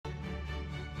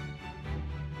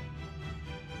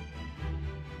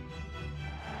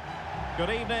Good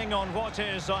evening on what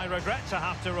is, I regret to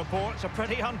have to report, a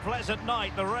pretty unpleasant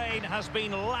night. The rain has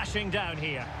been lashing down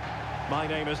here. My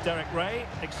name is Derek Ray,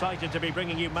 excited to be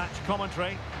bringing you match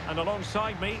commentary. And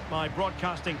alongside me, my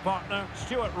broadcasting partner,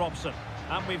 Stuart Robson.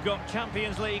 And we've got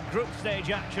Champions League group stage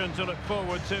action to look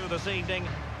forward to this evening.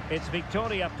 It's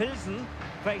Viktoria Plzeň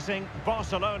facing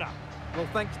Barcelona. Well,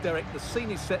 thanks, Derek. The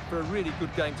scene is set for a really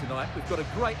good game tonight. We've got a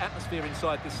great atmosphere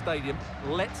inside this stadium.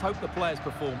 Let's hope the players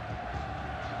perform.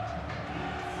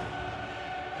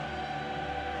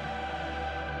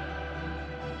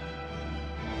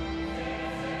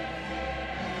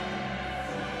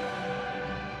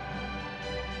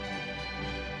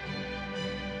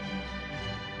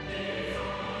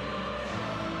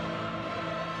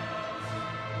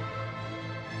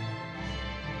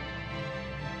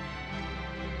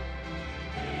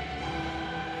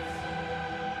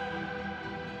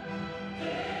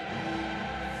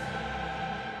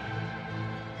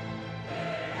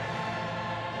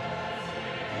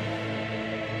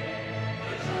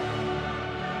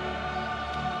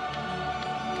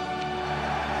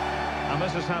 And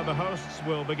this is how the hosts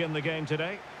will begin the game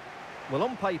today. Well,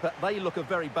 on paper, they look a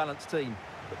very balanced team.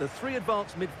 But the three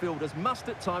advanced midfielders must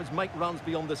at times make runs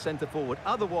beyond the centre forward.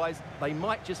 Otherwise, they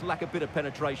might just lack a bit of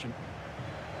penetration.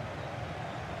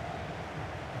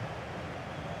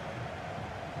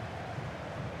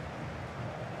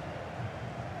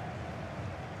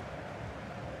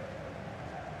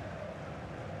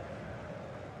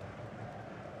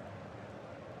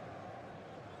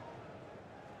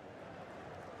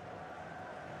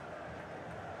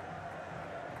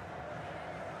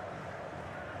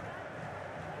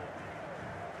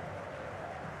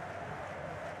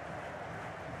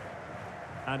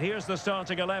 And here's the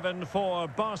starting 11 for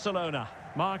Barcelona.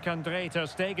 Marc-André ter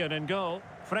Stegen in goal.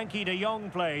 Frenkie de Jong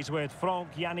plays with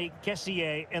Franck-Yannick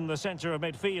Kessié in the centre of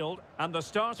midfield. And the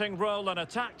starting role in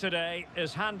attack today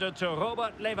is handed to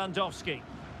Robert Lewandowski.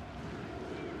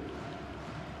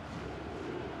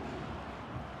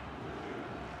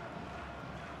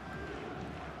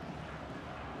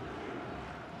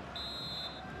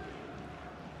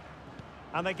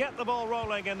 And they get the ball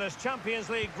rolling in this Champions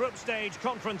League group stage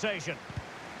confrontation.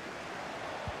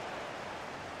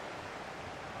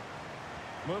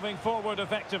 Moving forward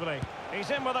effectively.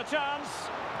 He's in with a chance.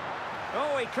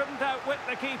 Oh, he couldn't outwit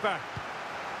the keeper.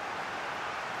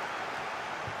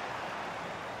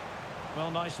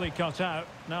 Well, nicely cut out.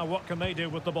 Now what can they do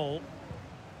with the ball?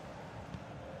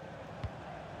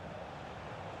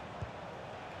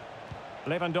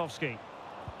 Lewandowski.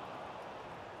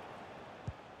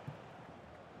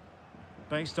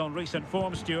 Based on recent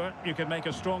form, Stuart, you can make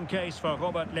a strong case for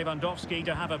Robert Lewandowski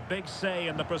to have a big say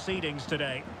in the proceedings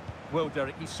today. Well,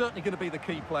 Derek, he's certainly going to be the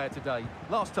key player today.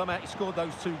 Last time out, he scored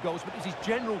those 2 goals, but it was his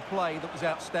general play that was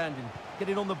outstanding.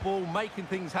 Getting on the ball, making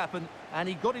things happen, and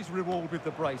he got his reward with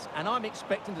the brace. And I'm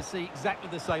expecting to see exactly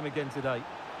the same again today.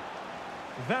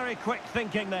 Very quick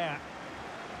thinking there.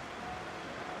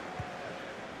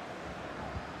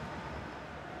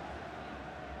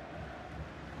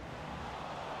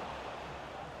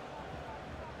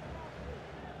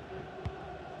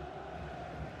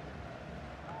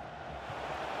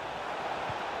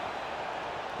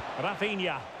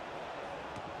 Rafinha.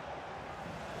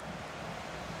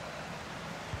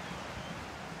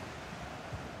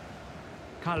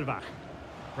 Kalvach.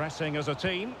 Pressing as a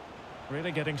team.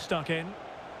 Really getting stuck in.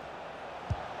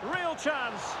 Real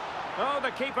chance. Oh, the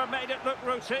keeper made it look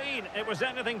routine. It was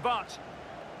anything but.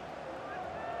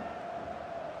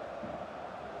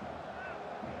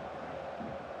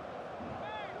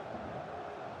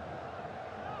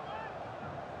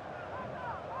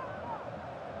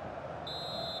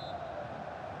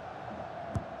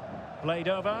 Played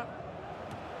over.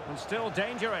 And still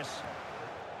dangerous.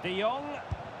 De Jong.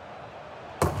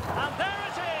 And there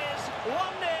it is! 1-0.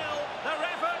 Their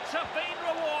efforts have been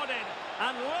rewarded.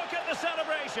 And look at the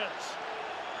celebrations.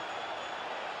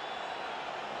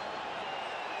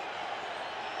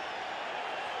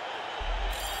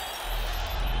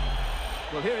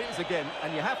 Well, here it is again,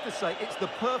 and you have to say it's the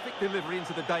perfect delivery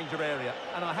into the danger area.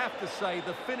 And I have to say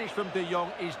the finish from De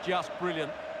Jong is just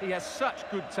brilliant. He has such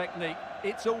good technique.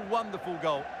 It's a wonderful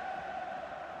goal.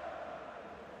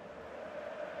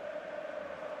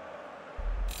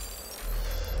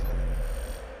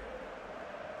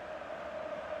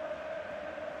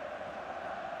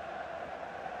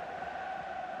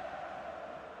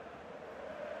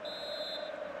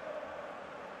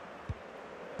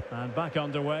 And back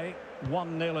underway.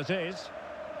 1-0 it is.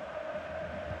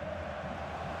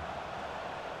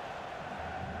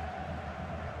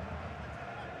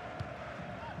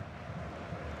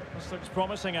 This looks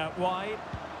promising out wide.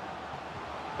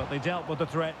 But they dealt with the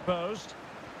threat posed.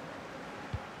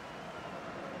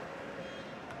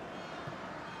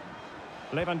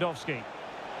 Lewandowski.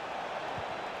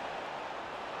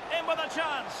 In with a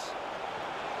chance.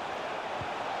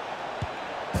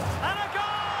 And a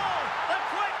goal! The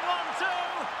quick one too!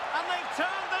 And they've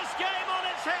turned this game on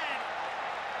its head.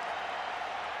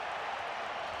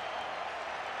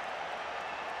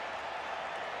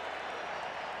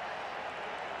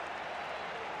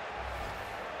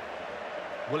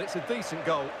 Well, it's a decent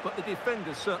goal, but the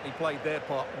defenders certainly played their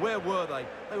part. Where were they?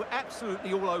 They were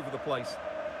absolutely all over the place.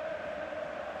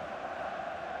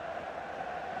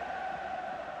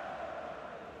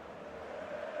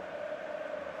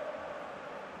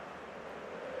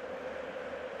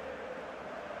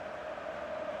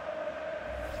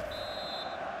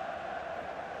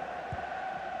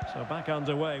 So back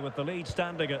underway with the lead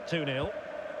standing at 2-0.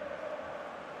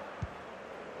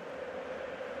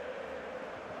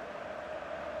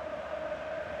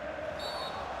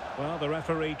 Well, the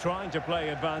referee trying to play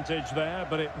advantage there,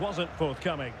 but it wasn't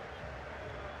forthcoming.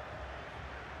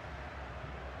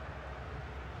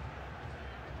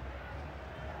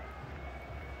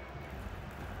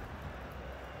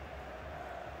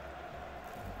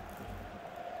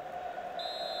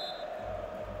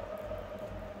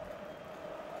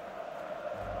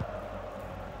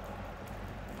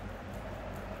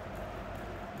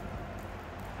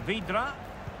 Vidra.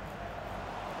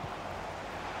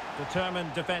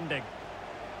 Determined defending.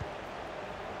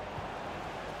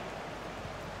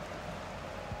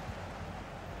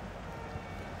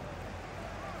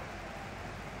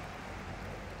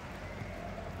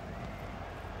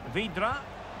 Vidra.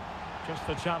 Just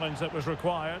the challenge that was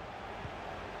required.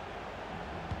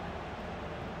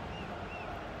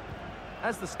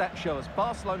 As the stats show us,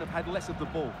 Barcelona have had less of the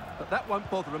ball, but that won't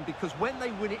bother them because when they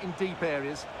win it in deep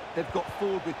areas, they've got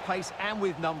forward with pace and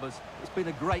with numbers. It's been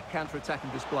a great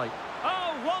counter-attacking display.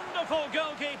 Oh, wonderful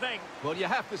goalkeeping! Well, you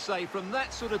have to say, from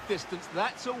that sort of distance,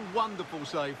 that's a wonderful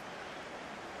save.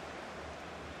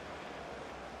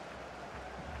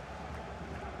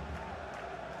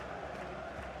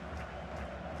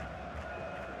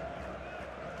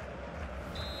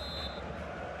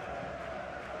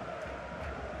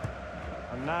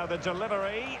 And now the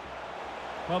delivery.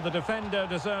 Well, the defender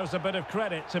deserves a bit of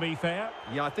credit, to be fair.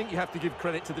 Yeah, I think you have to give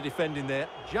credit to the defending there.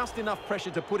 Just enough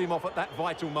pressure to put him off at that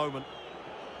vital moment.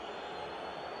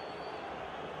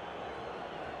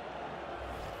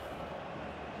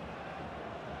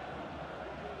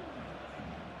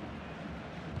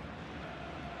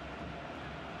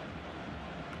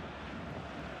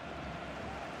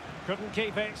 Couldn't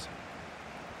keep it.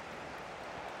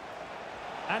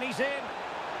 And he's in.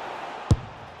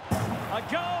 A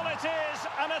goal it is,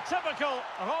 and a typical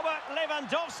Robert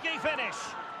Lewandowski finish.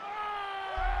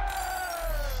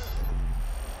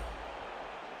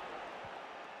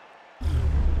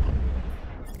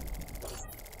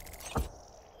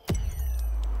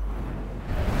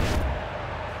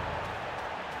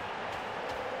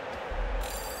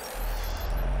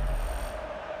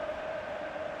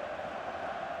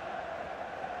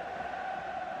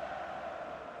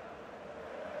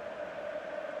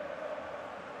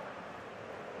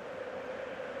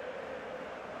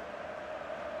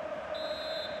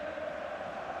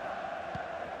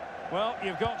 Well,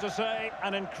 you've got to say,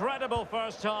 an incredible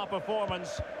first-half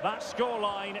performance. That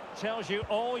scoreline tells you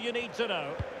all you need to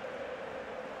know.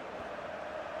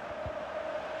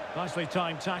 Nicely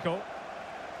timed tackle.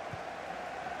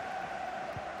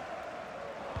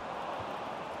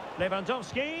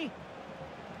 Lewandowski.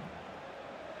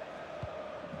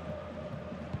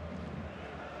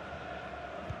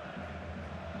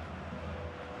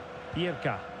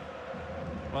 Jirka.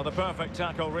 Well, the perfect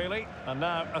tackle, really. And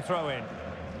now a throw-in.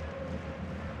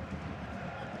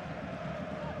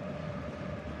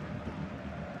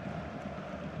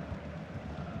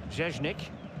 Zeznik.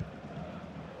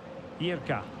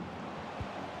 Jirka.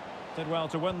 Did well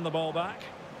to win the ball back.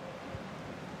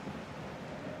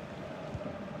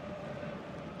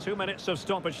 2 minutes of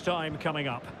stoppage time coming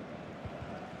up.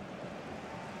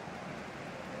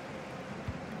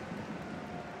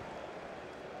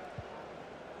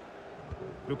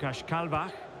 Lukas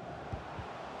Kalbach.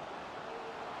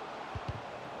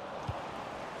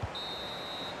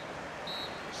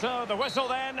 So the whistle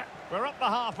then. We're up the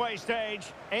halfway stage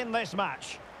in this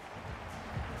match.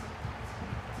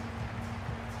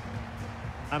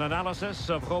 An analysis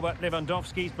of Robert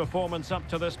Lewandowski's performance up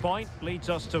to this point leads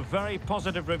us to very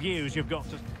positive reviews. You've got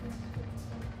to...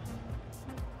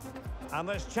 And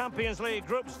this Champions League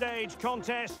group stage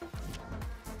contest...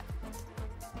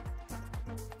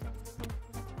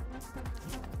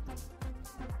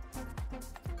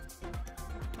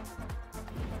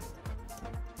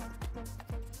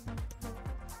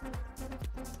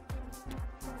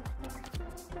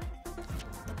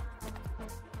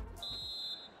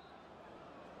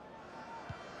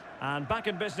 And back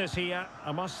in business here,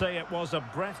 I must say it was a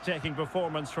breathtaking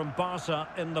performance from Barca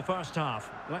in the first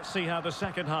half. Let's see how the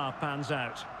second half pans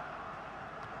out.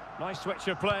 Nice switch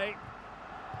of play.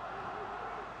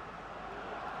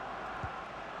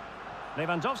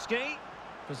 Lewandowski.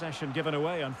 Possession given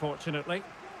away, unfortunately.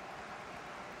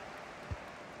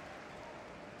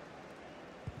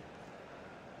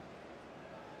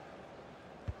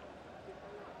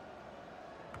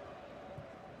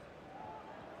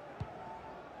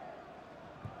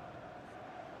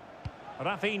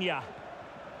 Rafinha.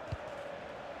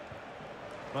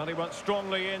 Well, he went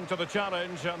strongly into the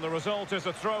challenge, and the result is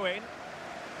a throw-in.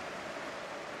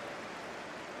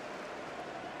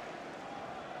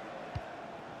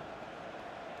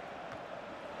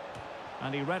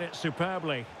 And he read it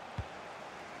superbly.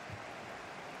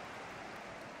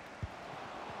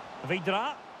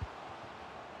 Vidra.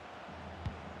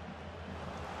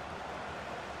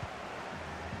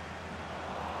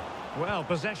 Well,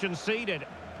 possession ceded.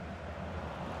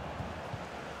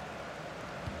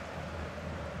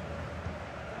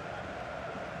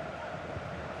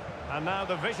 And now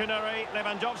the visionary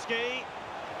Lewandowski.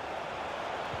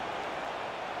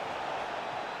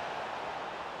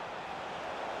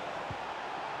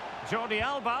 Jordi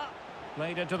Alba,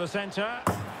 played into the centre.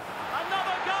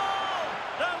 Another goal!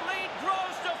 The lead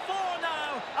grows to 4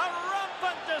 now. A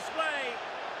rampant display.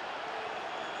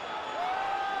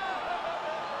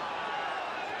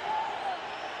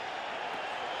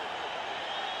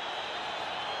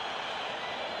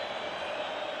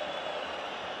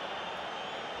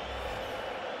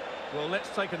 Well, let's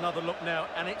take another look now,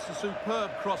 and it's a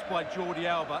superb cross by Jordi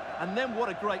Alba, and then what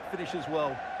a great finish as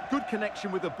well. Good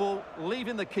connection with the ball,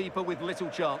 leaving the keeper with little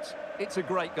chance. It's a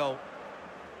great goal.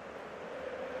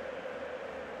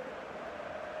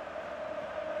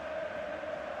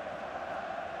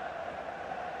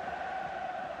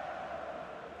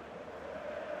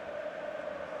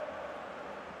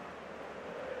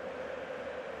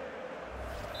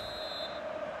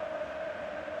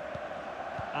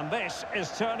 And this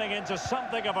is turning into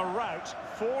something of a rout.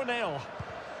 4-0.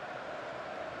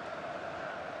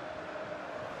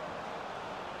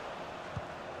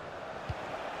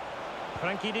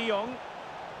 Frankie de Jong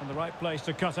in the right place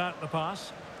to cut out the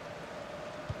pass.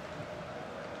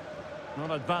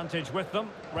 Not advantage with them.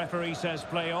 Referee says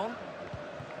play on.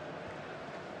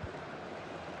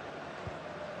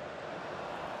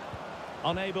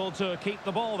 Unable to keep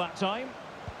the ball that time.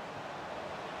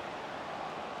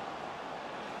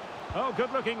 Oh,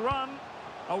 good-looking run.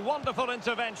 A wonderful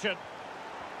intervention.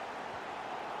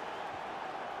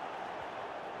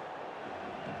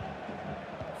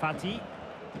 Fati.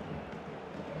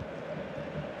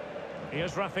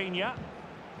 Here's Rafinha.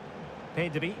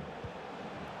 Pedri.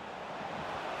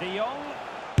 De Jong.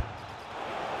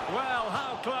 Well,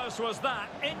 how close was that?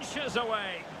 Inches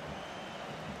away.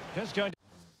 Just going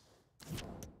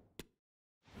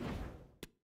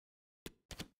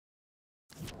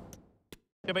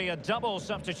to be a double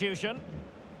substitution.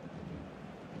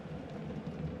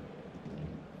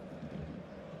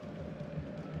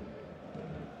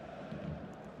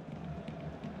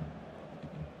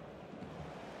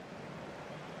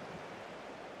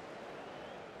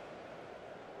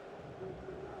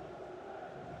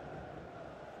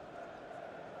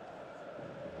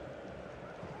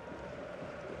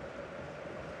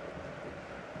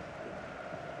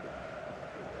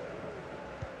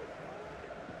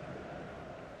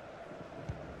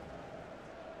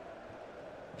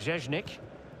 Zeznik.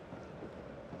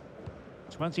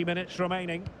 20 minutes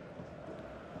remaining.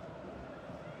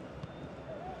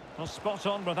 Well, spot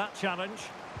on with that challenge.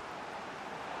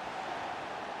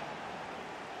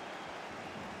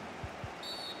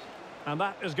 And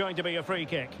that is going to be a free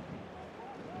kick.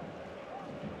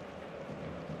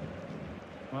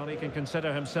 Well, he can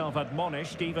consider himself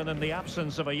admonished even in the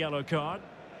absence of a yellow card.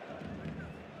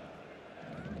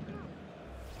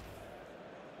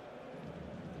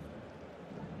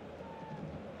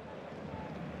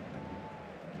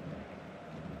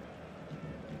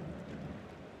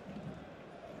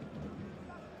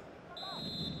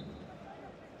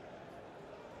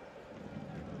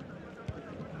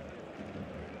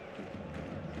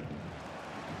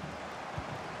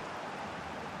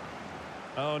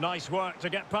 Oh, nice work to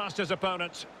get past his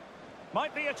opponent.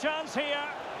 Might be a chance here.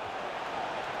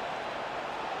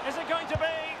 Is it going to be?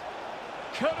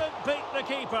 Couldn't beat the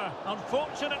keeper,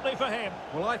 unfortunately for him.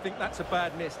 Well, I think that's a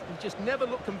bad miss. He just never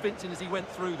looked convincing as he went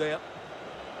through there.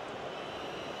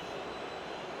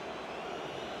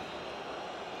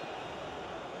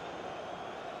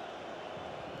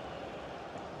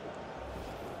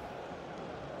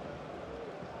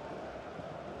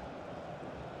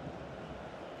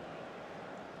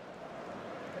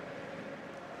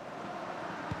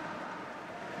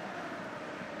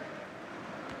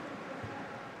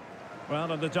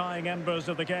 Well, in the dying embers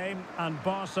of the game, and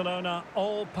Barcelona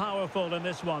all-powerful in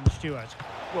this one, Stuart.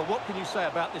 Well, what can you say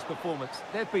about this performance?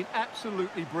 They've been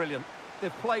absolutely brilliant.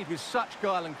 They've played with such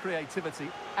guile and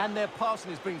creativity, and their passing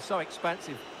has been so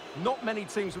expansive. Not many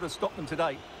teams would have stopped them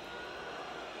today.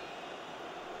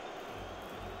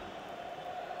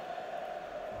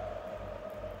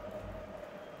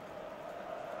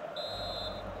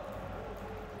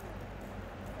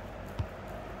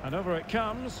 And over it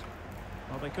comes.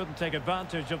 Well, they couldn't take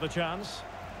advantage of the chance.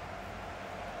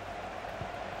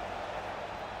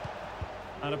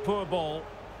 And a poor ball.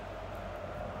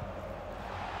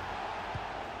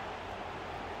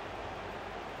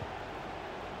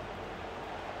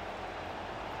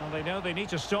 Well, they know they need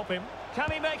to stop him. Can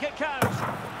he make it count?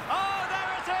 Oh,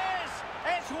 there it is!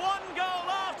 It's one goal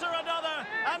after another,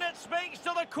 and it speaks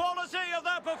to the quality of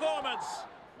their performance.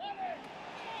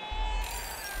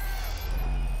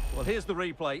 Well, here's the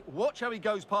replay. Watch how he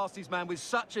goes past his man with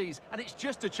such ease, and it's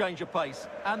just a change of pace.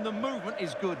 And the movement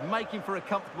is good, making for a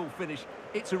comfortable finish.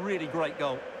 It's a really great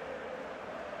goal.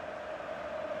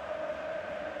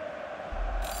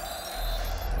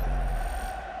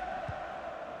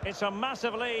 It's a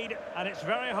massive lead, and it's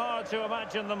very hard to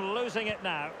imagine them losing it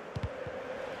now.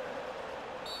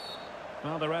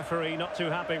 Well, the referee not too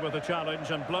happy with the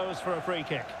challenge and blows for a free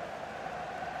kick.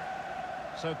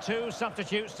 So two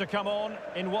substitutes to come on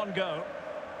in one go.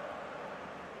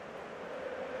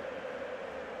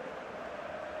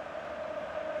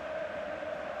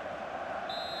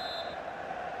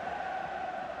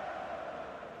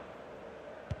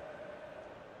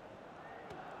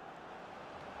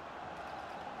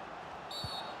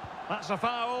 That's a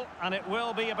foul, and it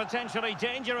will be a potentially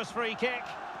dangerous free kick.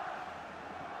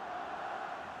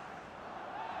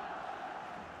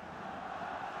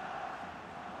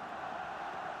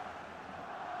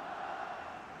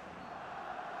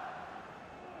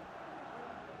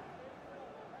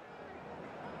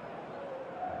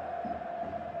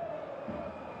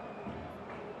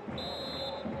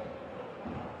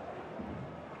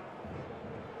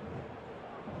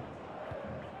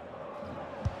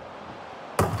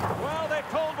 Well, they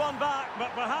pulled one back,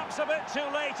 but perhaps a bit too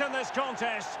late in this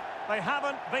contest. They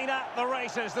haven't been at the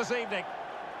races this evening.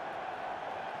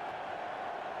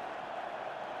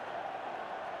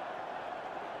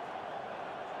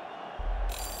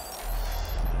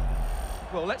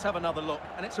 Well, let's have another look.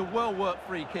 And it's a well-worked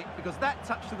free kick because that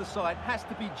touch to the side has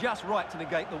to be just right to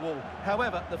negate the wall.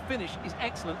 However, the finish is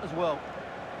excellent as well.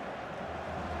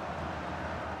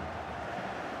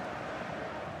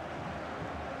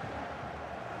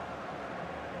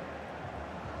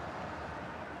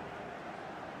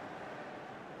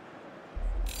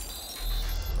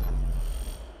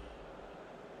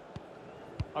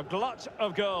 A glut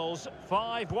of goals.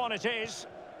 5-1 it is.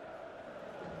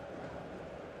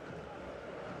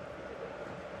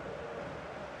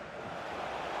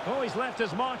 Oh, he's left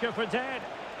his marker for dead.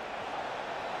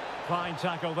 Fine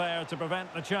tackle there to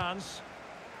prevent the chance.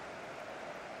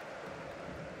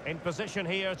 In position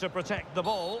here to protect the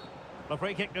ball. The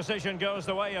free kick decision goes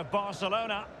the way of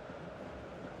Barcelona.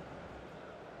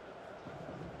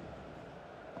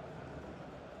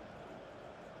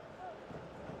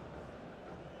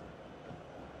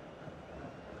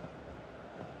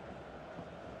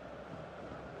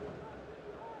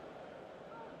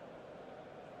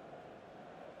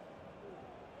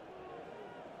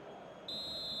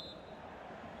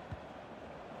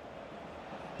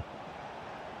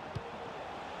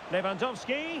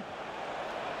 Lewandowski.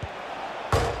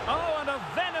 Oh, and a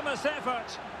venomous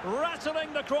effort,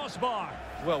 rattling the crossbar.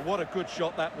 Well, what a good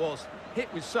shot that was.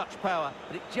 Hit with such power,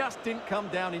 but it just didn't come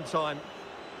down in time.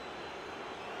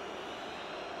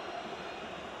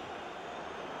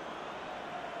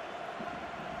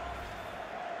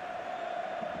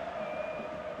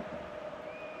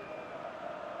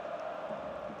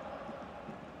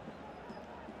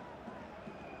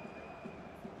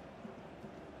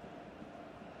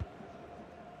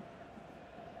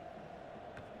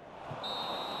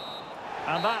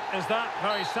 And that is that.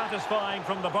 Very satisfying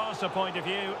from the Barca point of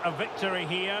view. A victory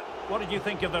here. What did you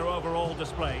think of their overall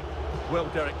display? Well,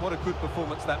 Derek, what a good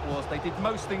performance that was. They did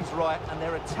most things right, and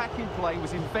their attacking play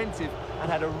was inventive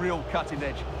and had a real cutting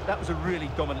edge. That was a really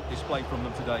dominant display from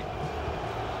them today.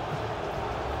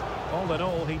 All in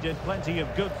all, he did plenty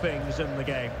of good things in the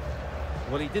game.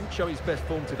 Well, he didn't show his best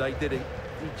form today, did he?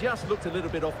 He just looked a little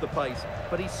bit off the pace,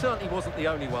 but he certainly wasn't the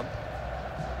only one.